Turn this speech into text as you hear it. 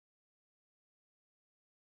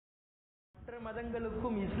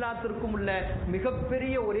மதங்களுக்கும் இஸ்லாத்திற்கும் உள்ள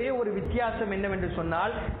மிகப்பெரிய ஒரே ஒரு வித்தியாசம் என்னவென்று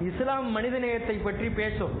சொன்னால், இஸ்லாம் மனிதநேயத்தை பற்றி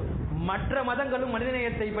பேசும், மற்ற மதங்களும்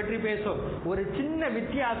மனிதநேயத்தை பற்றி பேசும். ஒரு சின்ன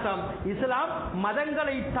வித்தியாசம், இஸ்லாம்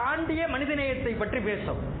மதங்களை தாண்டிய மனிதநேயத்தை பற்றி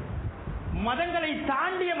பேசும். மதங்களை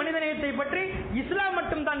தாண்டிய மனிதநேயத்தை பற்றி இஸ்லாம்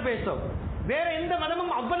மட்டும் தான் பேசும். வேற எந்த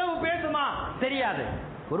மதமும் அவ்வளவு பேசுமா தெரியாது.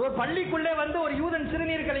 ஒருவர் பள்ளிக்குள்ளே வந்து ஒரு யூதன்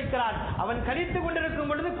சிறுநீர் கழிக்கிறான், அவன் கழித்துக் கொண்டிருக்கும்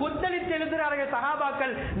பொழுது கொந்தளித்து எழுதுகிறார்கள்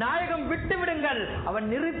சஹாபாக்கள், நாயகம் விட்டு விடுங்கள். அவன்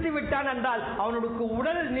நிறுத்தி விட்டான் என்றால் அவனுக்கு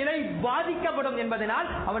உடல் நிலை பாதிக்கப்படும் என்பதனால்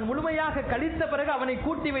அவன் முழுமையாக கழித்த பிறகு அவனை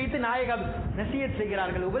கூட்டி வைத்து நாயகம் நசியத்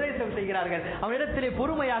செய்கிறார்கள், உபதேசம் செய்கிறார்கள், அவனிடத்திலே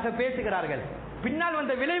பொறுமையாக பேசுகிறார்கள். பின்னால்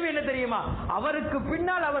வந்த விளைவு என்ன தெரியுமா? அவருக்கு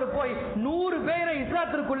பின்னால் அவர் போய் 100 பேரை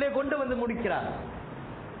இஸ்லாத்திற்குள்ளே கொண்டு வந்து முடிக்கிறார்.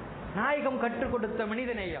 நாயகம் கற்றுக் கொடுத்த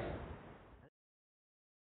மனிதநேயம்.